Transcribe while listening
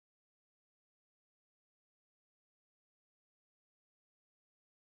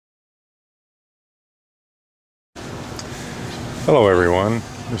Hello everyone,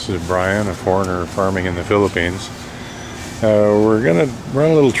 this is Brian, a foreigner farming in the Philippines. We're going to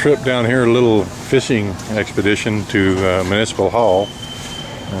run a little trip down here, a little fishing expedition to Municipal Hall.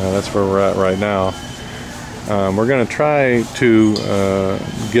 That's where we're at right now. We're going to try to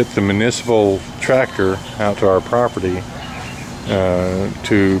get the municipal tractor out to our property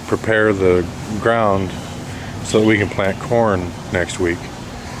to prepare the ground so that we can plant corn next week.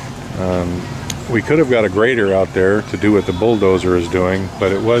 We could have got a grader out there to do what the bulldozer is doing,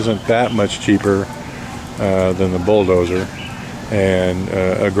 but it wasn't that much cheaper than the bulldozer, and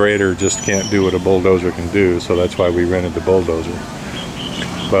a grader just can't do what a bulldozer can do, so that's why we rented the bulldozer.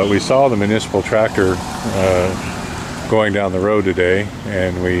 But we saw the municipal tractor going down the road today,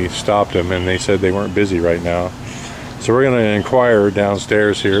 and we stopped them, and they said they weren't busy right now. So we're going to inquire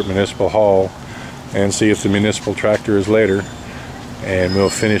downstairs here at Municipal Hall and see if the municipal tractor is later, and we'll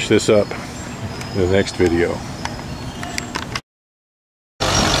finish this up in the next video.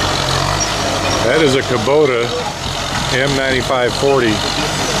 That is a Kubota M9540.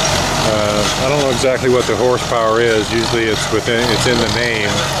 I don't know exactly what the horsepower is. Usually it's in the name,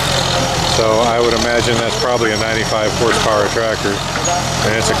 so I would imagine that's probably a 95 horsepower tractor,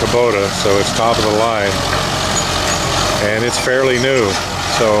 and it's a Kubota, so it's top of the line, and it's fairly new.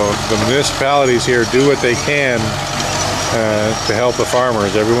 So the municipalities here do what they can to help the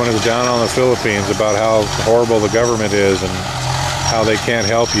farmers. Everyone is down on the Philippines about how horrible the government is and how they can't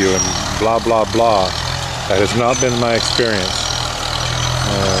help you and blah blah blah. That has not been my experience.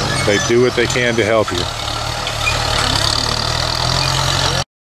 They do what they can to help you.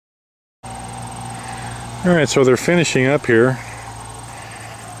 Alright, so they're finishing up here.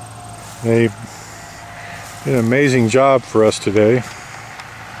 They did an amazing job for us today.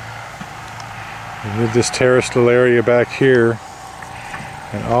 We did this terrestrial area back here,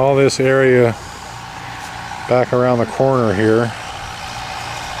 and all this area back around the corner here.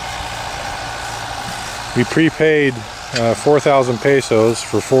 We prepaid 4,000 pesos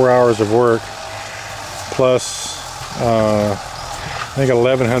for 4 hours of work, plus I think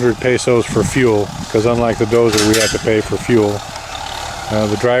 1,100 pesos for fuel, because unlike the dozer we had to pay for fuel.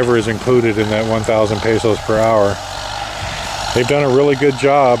 The driver is included in that 1,000 pesos per hour. They've done a really good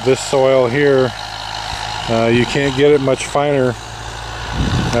job. This soil here, you can't get it much finer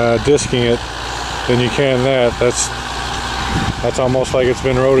disking it than you can that. That's almost like it's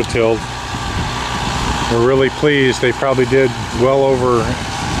been rototilled. We're really pleased. They probably did well over,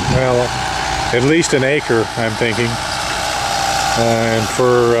 well, at least an acre, I'm thinking. And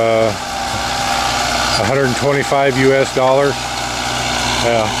for $125 US.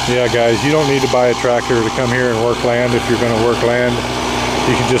 Yeah, guys, you don't need to buy a tractor to come here and work land. If you're going to work land,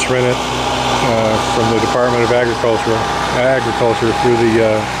 you can just rent it from the Department of Agriculture through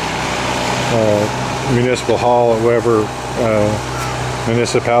the Municipal Hall at whatever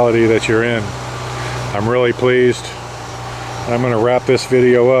municipality that you're in. I'm really pleased. I'm going to wrap this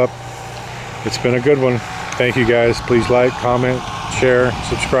video up. It's been a good one. Thank you guys. Please like, comment, share,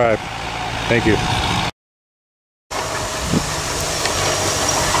 subscribe. Thank you.